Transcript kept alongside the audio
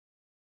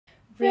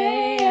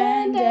Ray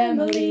and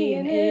Emily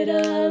in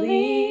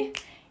Italy,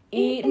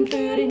 eating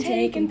food and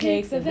taking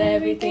pics of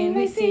everything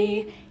they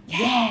see.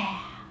 Yeah!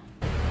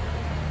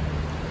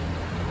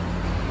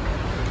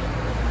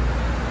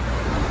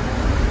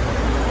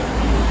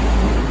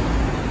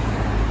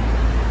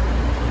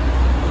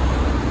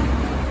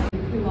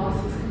 He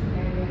lost his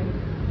companion.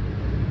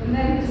 And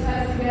then he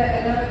decides to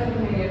get another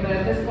companion, but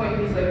at this point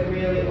he's like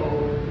really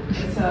old.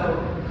 And so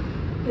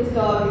his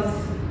dog is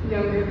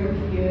younger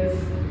than he is.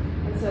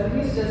 And so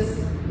he's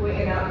just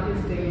waiting out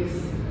his days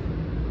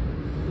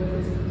with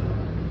his dog.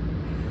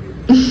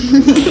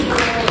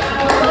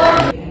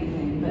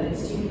 Anything, but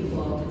it's two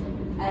people.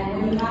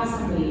 And when you have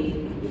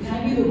somebody, you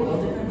kind of view the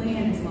world differently,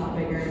 and it's a lot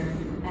bigger.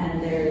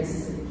 And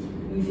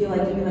you feel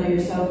like even though you're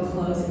so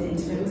close and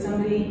intimate with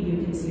somebody,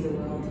 you can see the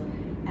world.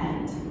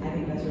 And I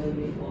think that's really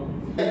beautiful.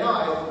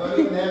 No,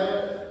 you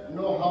never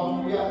know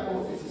how to react.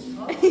 It's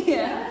fun.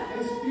 Yeah.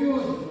 It's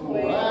beautiful.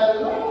 I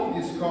love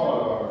this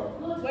color.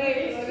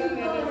 Wait, look on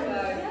the other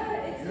side.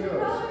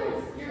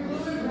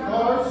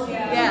 Colors?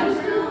 Yeah.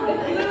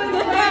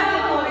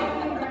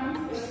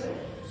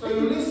 So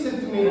you listen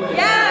to me. Like,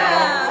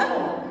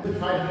 Yeah. You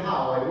tried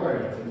how I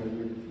work.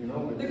 You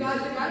know. The guy.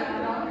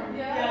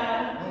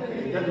 Yeah.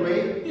 Okay. That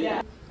way.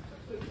 Yeah.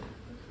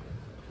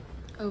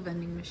 Oh,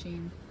 vending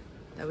machine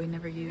that we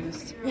never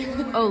used.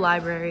 Oh,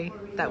 library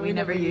that we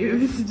never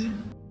used.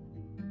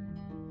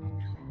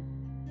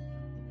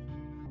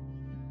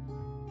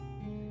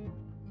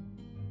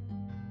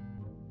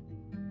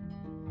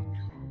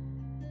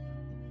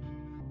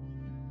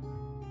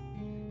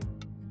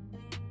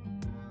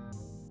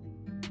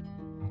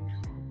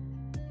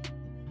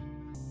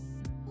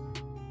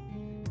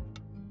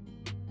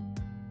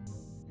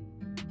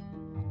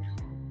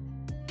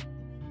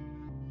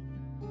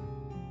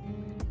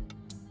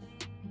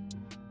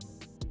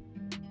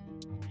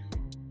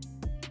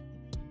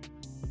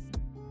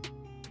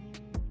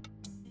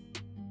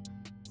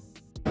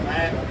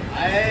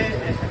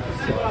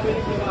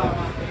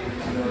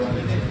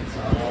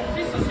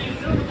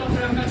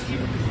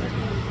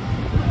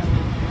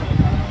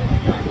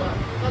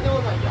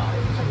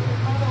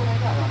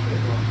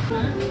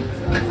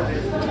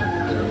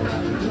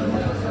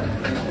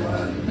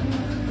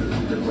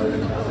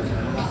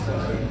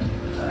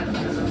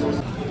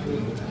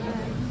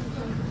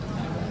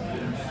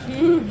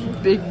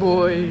 Big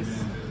boys.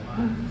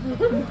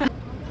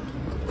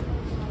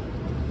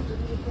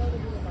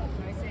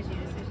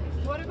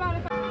 What about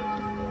if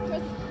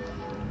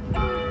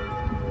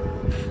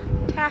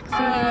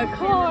Taxi.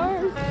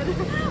 Cars.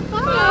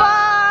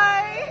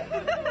 Bye.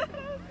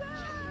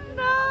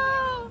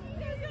 No.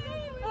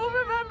 We'll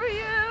remember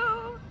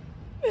you.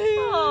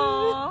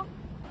 Aww.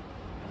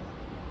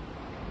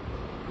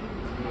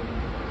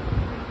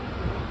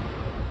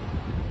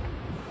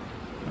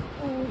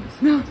 Oh,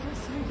 smells so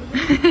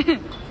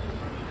good.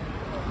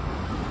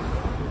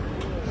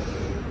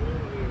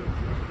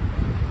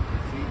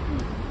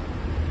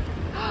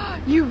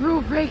 You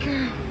rule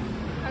breaker.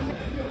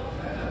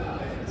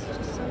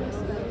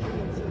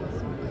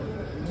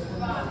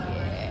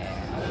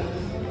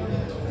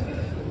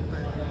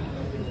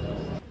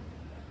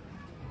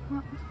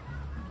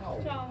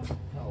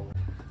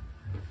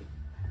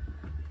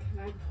 Can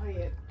I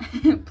play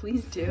it?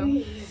 Please do.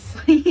 Please.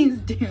 Please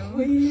do.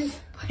 Please.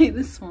 Play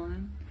this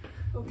one.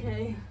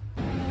 Okay.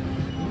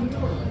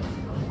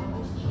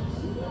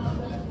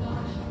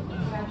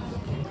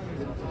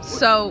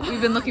 So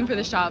we've been looking for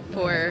the shop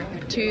for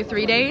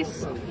 2-3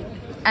 days,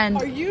 and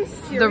Are you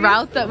serious? the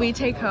route that we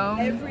take home,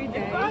 Every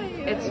day.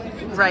 it's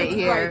right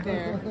here. Right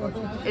there.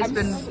 It's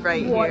been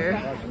right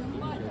here.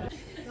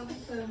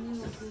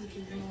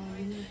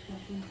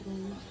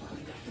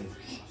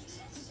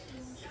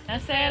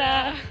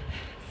 Buonasera.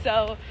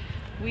 So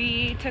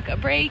we took a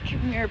break.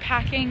 We were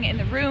packing in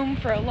the room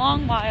for a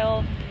long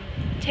while,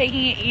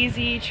 taking it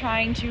easy,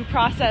 trying to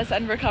process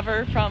and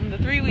recover from the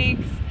 3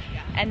 weeks.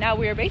 And now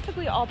we are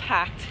basically all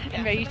packed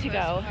and ready to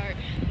go.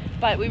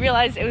 But we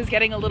realized it was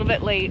getting a little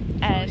bit late,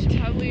 and We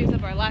should probably use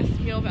up our last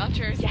meal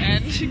vouchers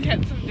and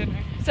get some dinner.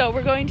 so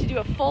we're going to do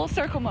a full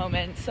circle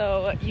moment.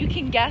 So you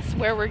can guess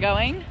where we're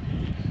going,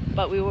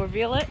 but we will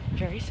reveal it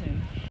very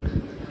soon.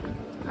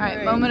 All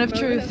right, moment of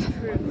truth.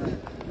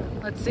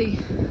 Let's see.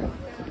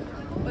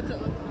 What's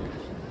it look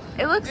like?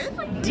 It looks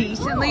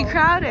decently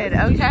crowded.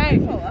 Okay,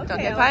 don't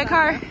get by a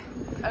car.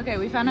 Okay,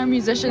 we found our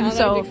musicians,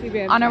 so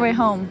on our way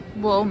home,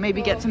 we'll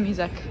maybe get some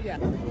music. Yeah.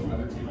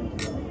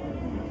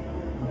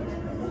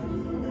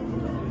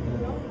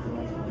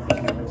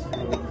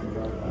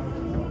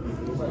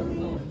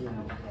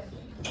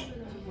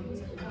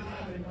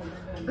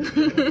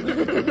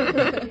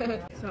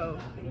 So,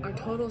 our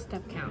total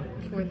step count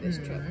for this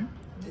trip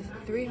is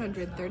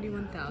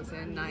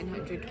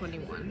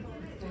 331,921.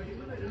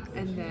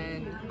 And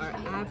then our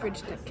average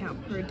step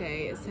count per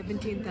day is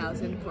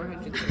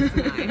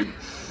 17,469.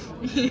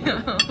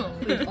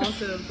 We've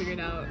also figured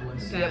out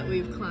that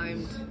we've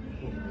climbed,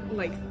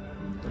 like,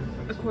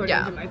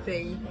 according to my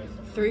thing,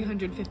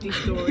 350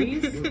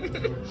 stories.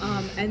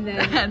 And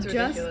then That's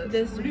just ridiculous.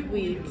 this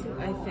week,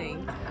 I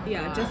think,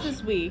 just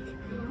this week,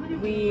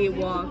 we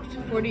walked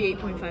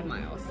 48.5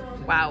 miles.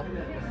 Wow.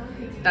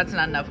 That's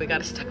not enough. We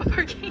gotta step up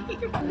our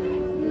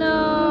game.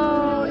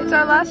 No, it's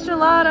our last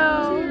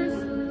gelato.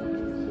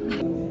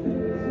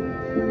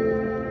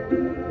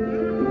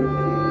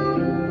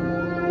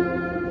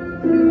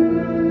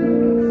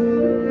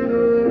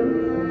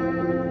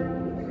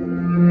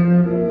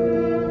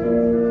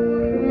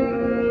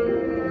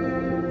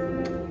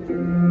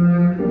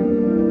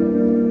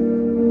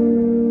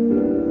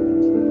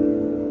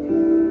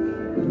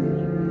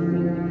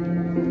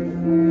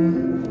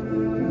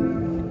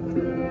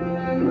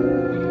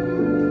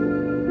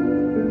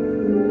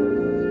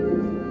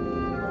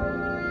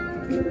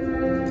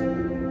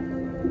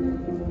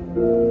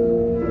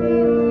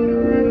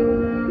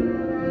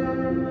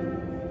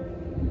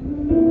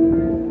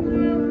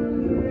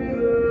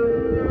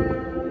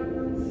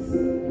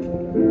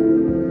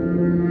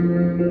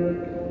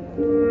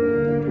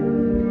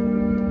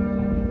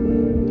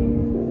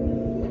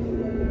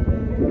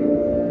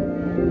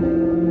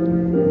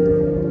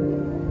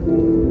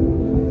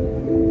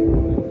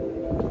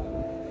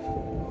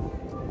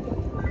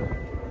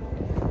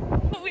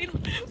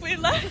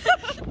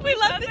 We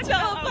left the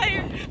cello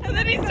player, and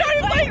then he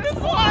started playing the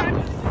swan.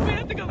 We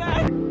have to go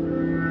back.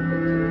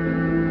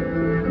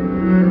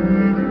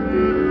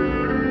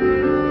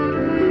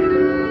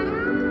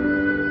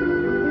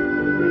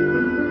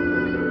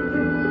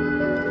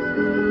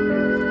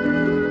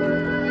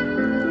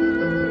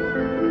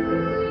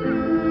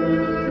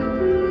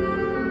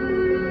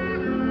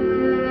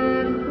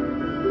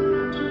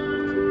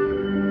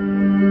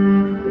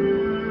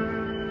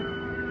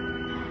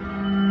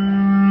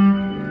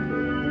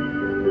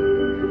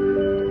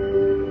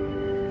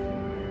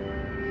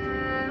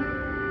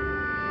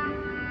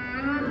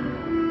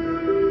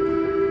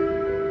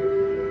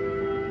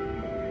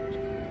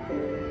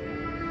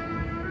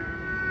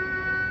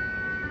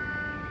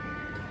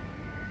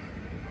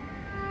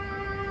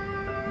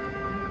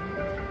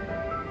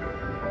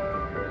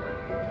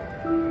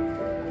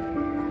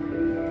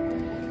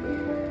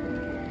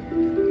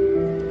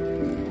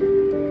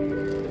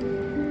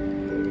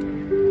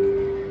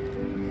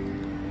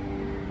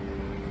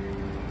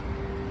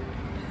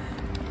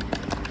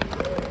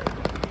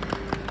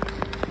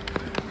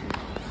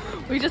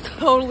 We just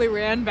totally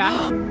ran back.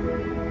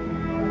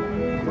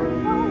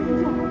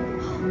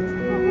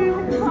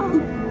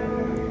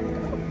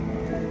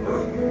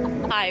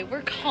 Hi,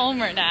 we're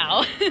calmer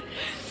now.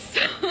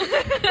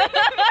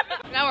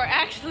 Now we're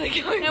actually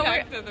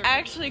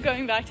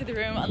going back to the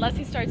room unless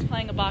he starts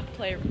playing a Bach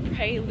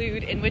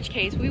prelude, in which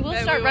case we will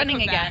start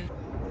running again.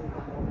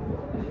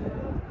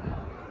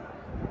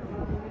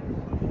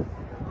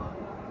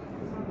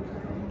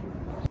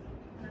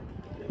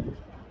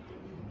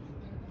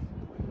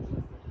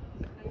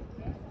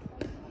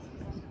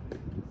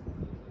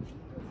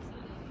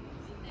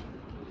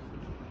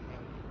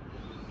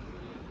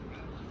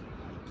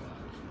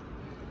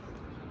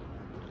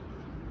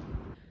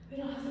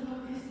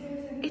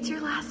 It's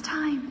your last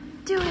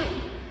time. Do it.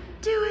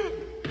 Do it.